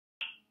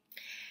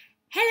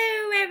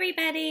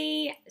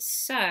everybody!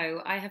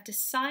 So I have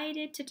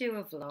decided to do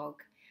a vlog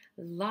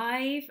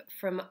live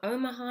from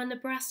Omaha,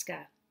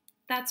 Nebraska.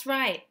 That's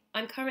right,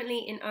 I'm currently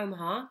in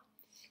Omaha.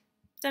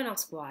 Don't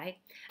ask why.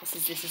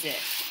 This is it.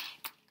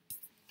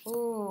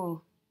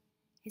 Oh,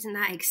 isn't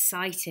that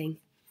exciting?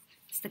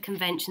 It's the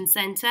convention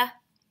center.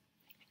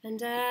 And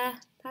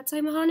that's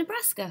Omaha,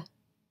 Nebraska.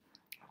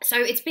 So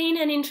it's been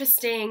an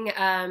interesting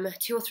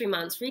 2 or 3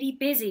 months, really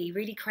busy,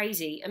 really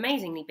crazy,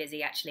 amazingly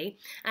busy actually.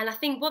 And I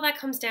think what that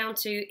comes down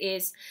to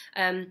is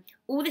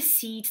all the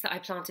seeds that I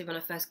planted when I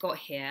first got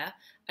here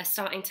are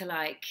starting to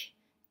like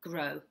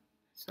grow.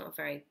 It's not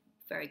a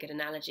very good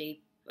analogy.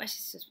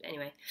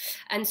 Anyway,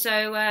 and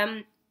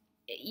so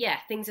yeah,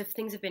 things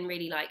have been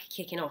really like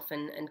kicking off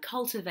and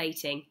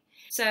cultivating.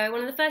 So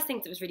one of the first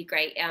things that was really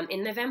great,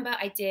 in November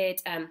I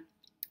did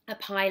a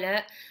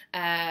pilot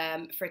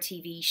for a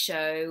TV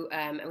show,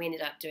 and we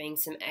ended up doing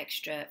some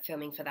extra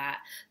filming for that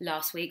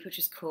last week, which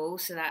was cool.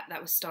 So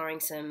that was starring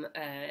some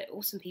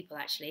awesome people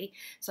actually.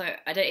 So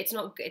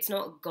it's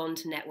not gone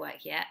to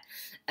network yet,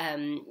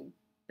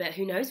 but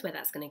who knows where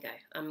that's going to go.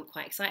 I'm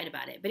quite excited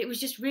about it. But it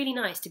was just really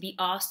nice to be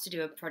asked to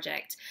do a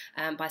project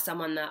by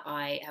someone that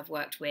I have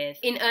worked with.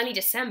 In early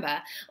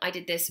December, I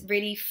did this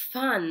really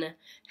fun,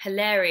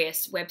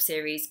 hilarious web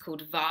series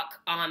called VAAC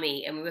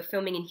Army, and we were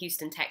filming in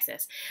Houston,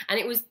 Texas. And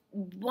it was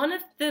one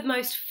of the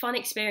most fun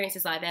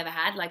experiences I've ever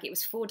had. Like, it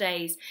was 4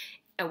 days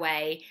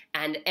away,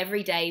 and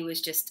every day was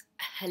just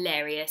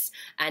hilarious.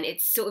 And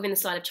it's sort of in the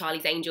style of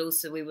Charlie's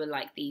Angels, so we were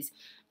like these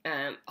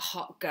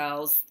hot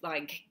girls,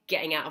 like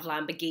getting out of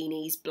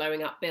Lamborghinis,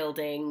 blowing up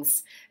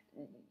buildings,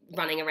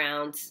 running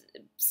around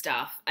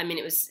stuff. I mean,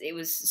 it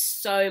was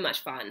so much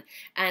fun,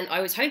 and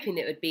I was hoping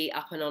that it would be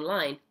up and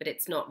online, but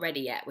it's not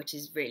ready yet, which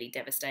is really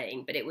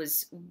devastating. But it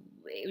was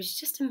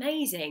just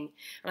amazing,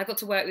 and I got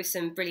to work with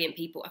some brilliant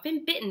people. I've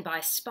been bitten by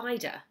a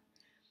spider.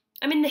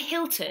 I'm in the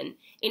Hilton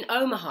in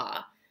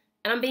Omaha,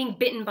 and I'm being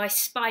bitten by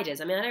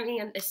spiders. I mean, I don't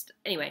really understand.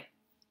 Anyway,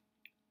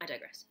 I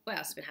digress. What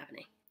else has been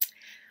happening?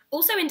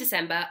 Also in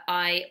December,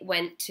 I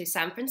went to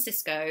San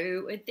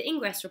Francisco with the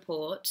Ingress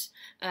Report,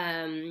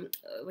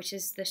 which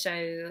is the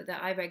show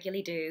that I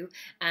regularly do,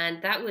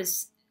 and that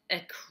was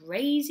a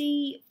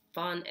crazy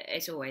fun,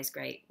 it's always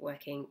great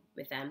working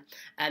with them,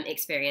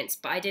 experience.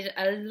 But I did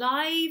a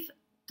live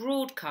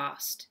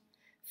broadcast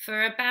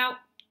for about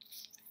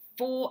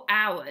 4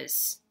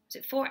 hours.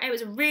 It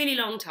was a really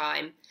long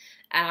time.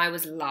 And I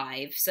was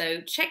live,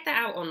 so check that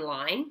out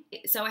online.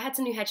 So I had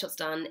some new headshots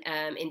done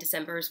in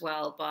December as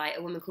well by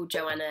a woman called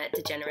Joanna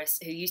Degeneres,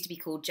 who used to be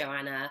called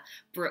Joanna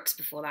Brooks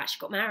before that. She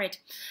got married,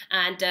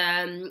 and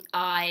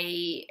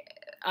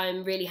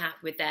I'm really happy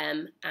with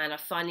them, and I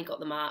finally got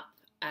them up,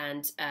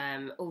 and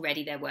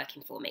already they're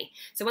working for me.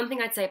 So one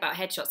thing I'd say about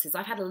headshots is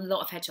I've had a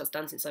lot of headshots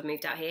done since I've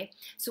moved out here.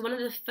 So one of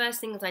the first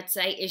things I'd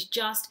say is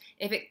just,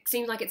 if it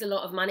seems like it's a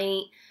lot of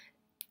money,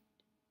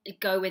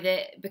 go with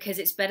it, because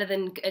it's better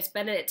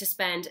to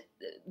spend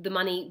the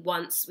money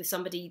once with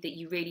somebody that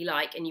you really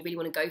like and you really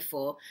want to go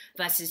for,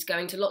 versus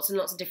going to lots and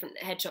lots of different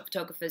headshot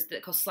photographers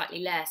that cost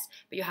slightly less,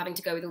 but you're having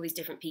to go with all these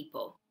different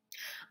people.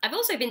 I've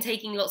also been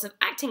taking lots of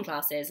acting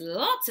classes,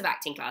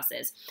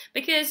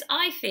 because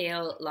I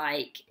feel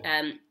like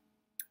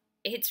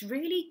it's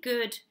really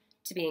good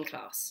to be in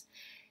class.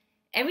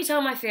 Every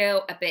time I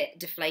feel a bit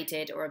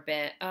deflated or a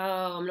bit,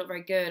 oh, I'm not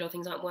very good, or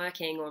things aren't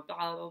working, or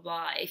blah, blah,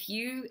 blah, if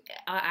you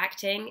are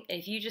acting,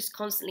 if you just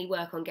constantly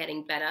work on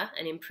getting better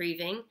and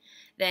improving,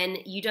 then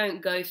you don't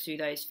go through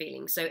those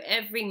feelings. So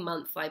every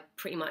month I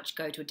pretty much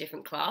go to a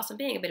different class. I'm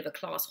being a bit of a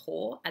class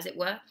whore, as it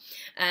were.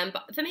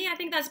 But for me, I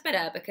think that's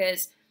better,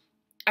 because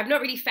I've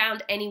not really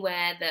found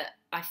anywhere that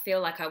I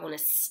feel like I want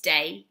to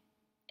stay.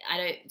 I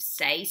don't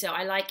stay, so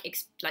I like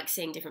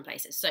seeing different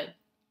places. So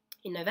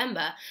in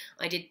November,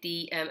 I did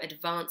the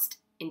advanced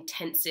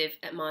intensive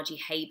at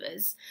Marjie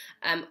Haber's,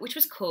 which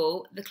was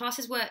cool. The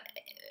classes were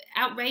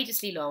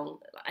outrageously long,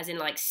 as in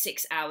like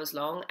 6 hours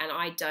long, and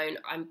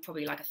I'm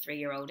probably like a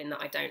 3-year-old in that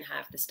I don't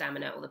have the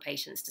stamina or the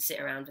patience to sit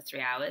around for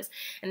 3 hours.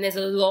 And there's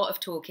a lot of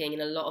talking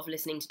and a lot of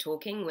listening to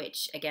talking,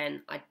 which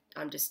again, I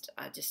don't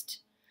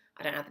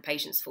have the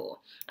patience for.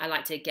 I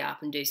like to get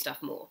up and do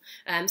stuff more.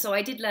 So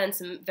I did learn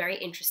some very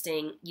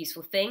interesting,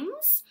 useful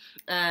things.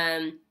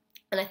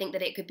 And I think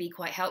that it could be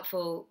quite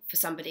helpful for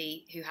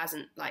somebody who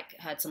hasn't like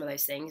heard some of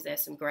those things.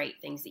 There's some great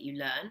things that you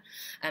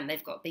learn.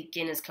 They've got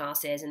beginners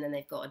classes, and then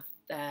they've got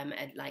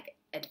like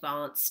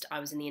advanced. I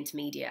was in the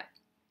intermediate,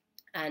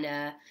 and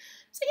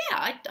so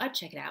yeah, I'd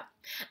check it out.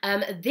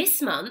 This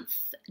month,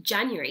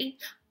 January,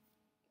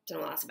 don't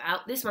know what that's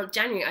about. This month,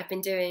 January, I've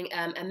been doing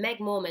a Meg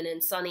Morman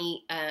and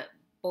Sonny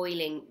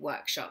Boling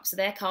workshop. So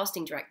they're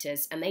casting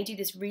directors, and they do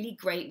this really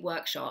great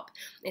workshop.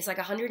 It's like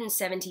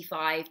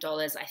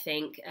 $175, I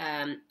think,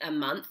 a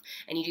month,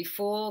 and you do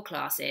 4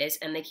 classes,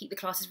 and they keep the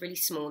classes really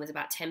small. There's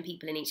about 10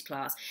 people in each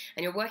class,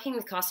 and you're working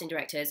with casting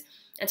directors.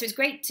 And so it's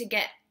great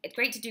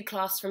to do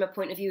class from a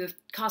point of view of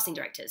casting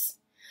directors.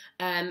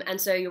 And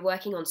so you're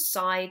working on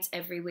sides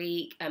every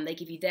week. They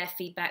give you their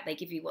feedback. They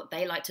give you what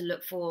they like to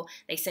look for.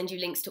 They send you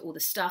links to all the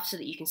stuff so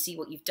that you can see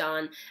what you've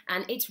done.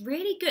 And it's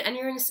really good. And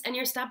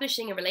you're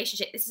establishing a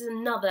relationship. This is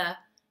another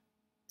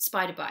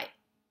spider bite.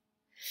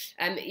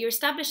 You're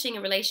establishing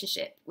a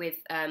relationship with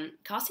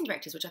casting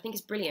directors, which I think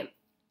is brilliant.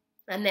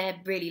 And they're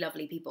really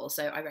lovely people,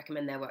 so I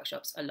recommend their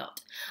workshops a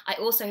lot. I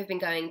also have been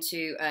going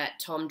to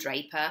Tom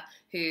Draper,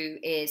 who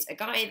is a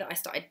guy that I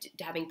started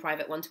having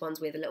private one-to-ones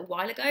with a little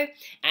while ago.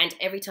 And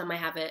every time I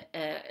have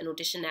an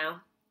audition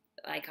now,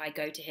 like, I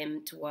go to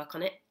him to work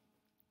on it.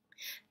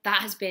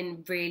 That has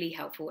been really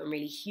helpful and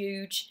really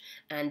huge,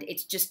 and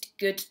it's just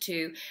good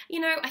to,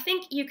 I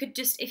think you could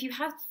just, if you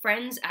have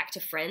friends,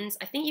 actor friends,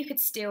 I think you could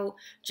still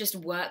just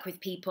work with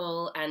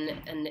people and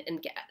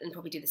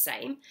probably do the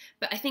same.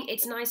 But I think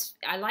it's nice.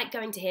 I like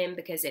going to him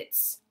because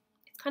it's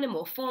kind of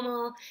more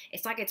formal.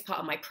 It's like it's part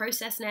of my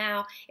process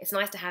now. It's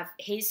nice to have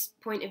his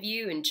point of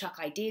view and chuck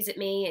ideas at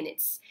me, and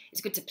it's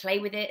good to play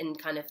with it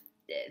and kind of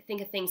think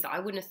of things that I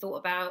wouldn't have thought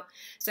about.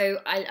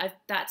 So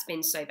that's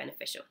been so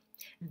beneficial.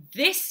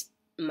 This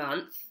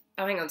month,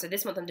 so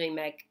this month I'm doing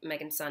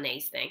Megan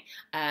Sarney's thing,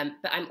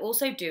 but I'm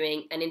also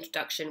doing an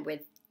introduction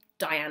with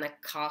Diana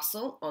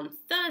Castle on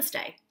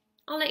Thursday.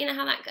 I'll let you know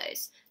how that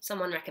goes.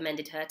 Someone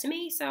recommended her to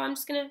me, so I'm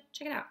just going to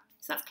check it out.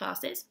 So that's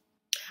classes.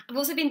 I've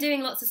also been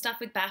doing lots of stuff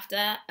with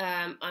BAFTA.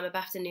 I'm a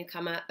BAFTA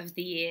Newcomer of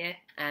the Year,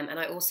 and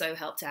I also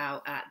helped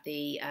out at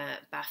the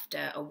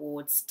BAFTA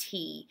Awards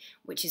Tea,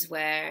 which is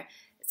where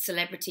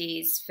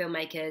celebrities,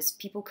 filmmakers,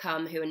 people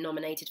come who are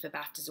nominated for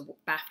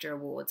BAFTA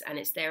Awards, and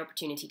it's their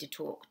opportunity to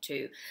talk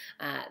to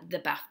the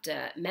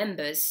BAFTA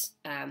members,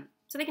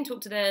 so they can talk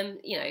to them,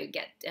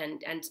 get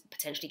and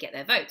potentially get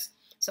their votes.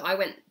 So I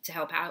went to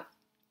help out,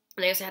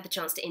 and I also had the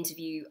chance to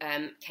interview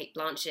Cate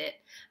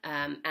Blanchett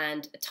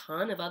and a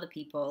ton of other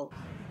people.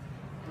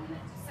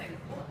 So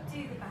what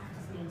do the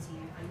BAFTAs mean to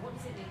you, and what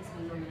does it mean to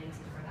be nominated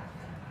for a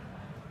BAFTA?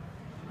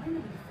 I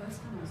remember the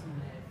first time I was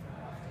nominated for a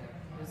BAFTA,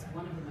 it was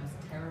one of the most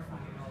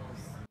terrifying roles.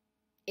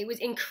 It was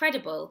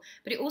incredible,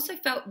 but it also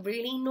felt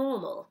really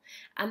normal.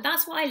 And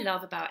that's what I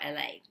love about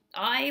LA.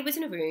 I was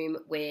in a room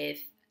with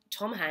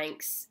Tom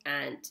Hanks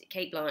and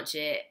Cate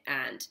Blanchett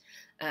and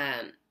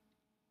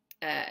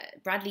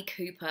Bradley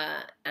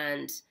Cooper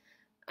and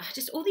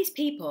just all these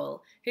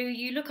people who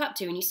you look up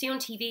to and you see on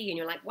TV and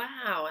you're like,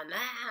 wow,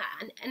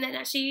 and then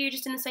actually you're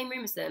just in the same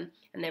room as them,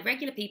 and they're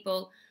regular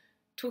people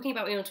talking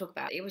about what you want to talk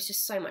about. It was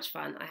just so much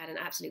fun. I had an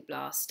absolute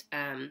blast,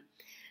 and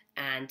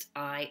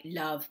I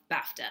love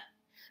BAFTA.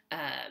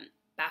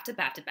 BAFTA.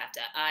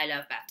 I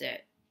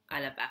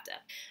love BAFTA.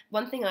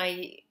 One thing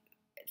I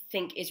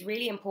think is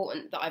really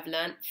important that I've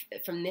learned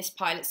from this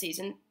pilot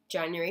season,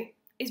 January,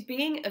 is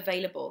being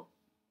available.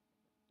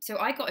 So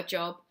I got a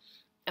job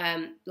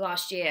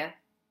last year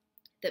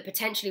that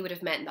potentially would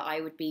have meant that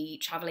I would be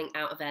travelling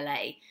out of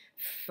LA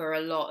for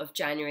a lot of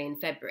January and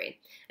February.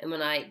 And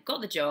when I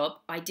got the job,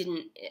 I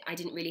didn't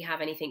really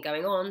have anything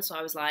going on, so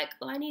I was like,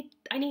 well, I need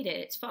it,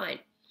 it's fine.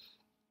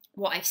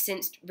 What I've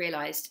since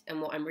realised,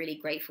 and what I'm really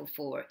grateful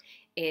for,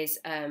 is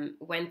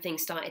when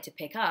things started to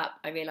pick up,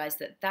 I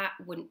realised that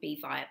wouldn't be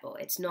viable.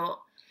 It's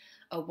not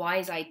a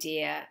wise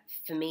idea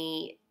for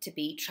me to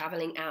be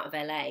travelling out of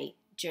LA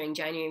during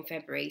January and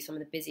February, some of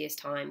the busiest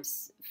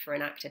times for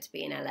an actor to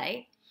be in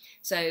LA.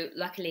 So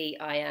luckily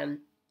I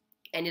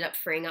ended up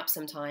freeing up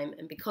some time,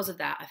 and because of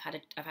that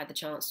I've had the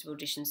chance to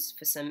auditions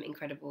for some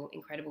incredible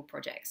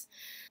projects.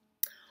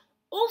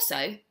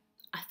 Also,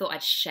 I thought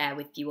I'd share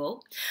with you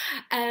all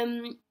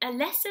a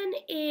lesson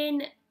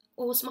in,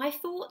 or my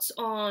thoughts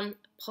on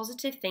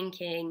positive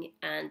thinking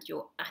and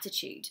your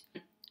attitude.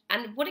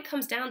 And what it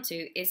comes down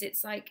to is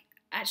it's like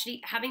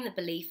actually having the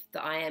belief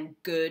that I am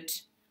good,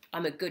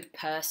 I'm a good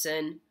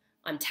person,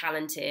 I'm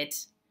talented,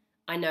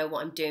 I know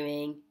what I'm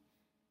doing.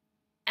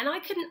 And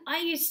I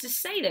used to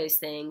say those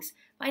things,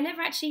 but I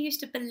never actually used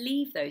to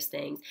believe those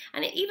things.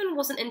 And it even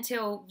wasn't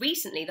until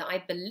recently that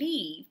I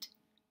believed,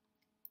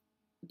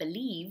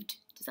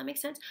 does that make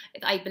sense?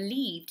 I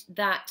believed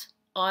that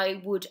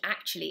I will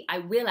actually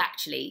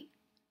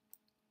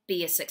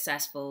be a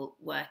successful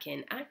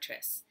working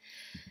actress.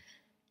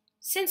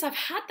 Since I've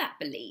had that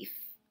belief,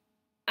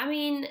 I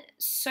mean,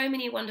 so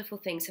many wonderful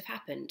things have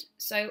happened.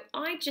 So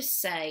I just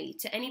say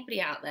to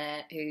anybody out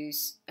there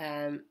who's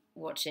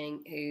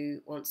watching,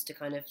 who wants to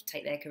kind of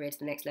take their career to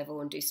the next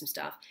level and do some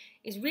stuff,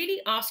 is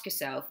really ask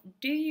yourself,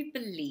 do you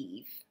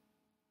really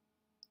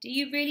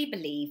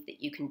believe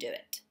that you can do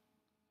it?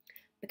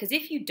 Because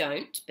if you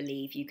don't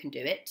believe you can do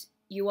it,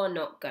 you are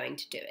not going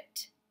to do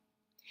it.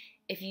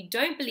 If you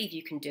don't believe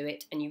you can do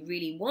it and you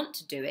really want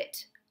to do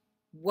it,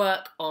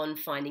 work on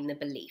finding the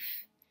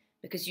belief.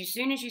 Because as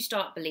soon as you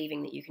start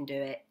believing that you can do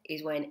it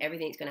is when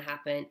everything's going to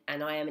happen,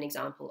 and I am an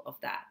example of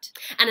that.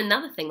 And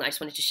another thing that I just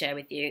wanted to share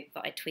with you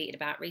that I tweeted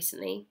about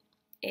recently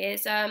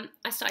is I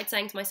started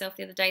saying to myself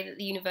the other day that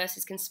the universe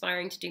is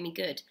conspiring to do me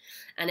good.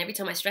 And every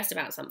time I stress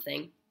about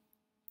something,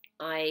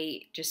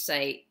 I just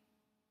say,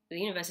 the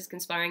universe is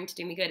conspiring to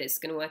do me good. It's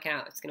going to work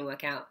out. It's going to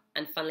work out.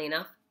 And funnily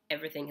enough,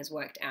 everything has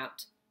worked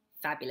out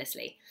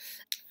fabulously.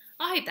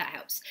 I hope that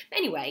helps. But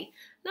anyway,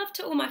 love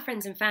to all my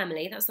friends and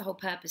family. That's the whole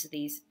purpose of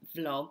these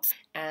vlogs.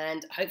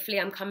 And hopefully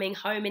I'm coming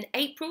home in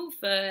April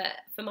for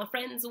my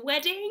friend's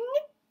wedding.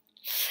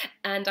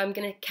 And I'm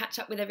going to catch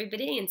up with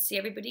everybody and see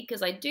everybody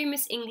because I do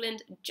miss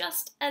England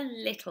just a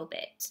little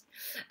bit.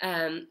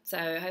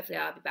 So hopefully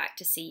I'll be back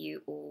to see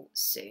you all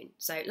soon.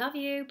 So love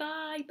you.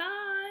 Bye.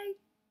 Bye.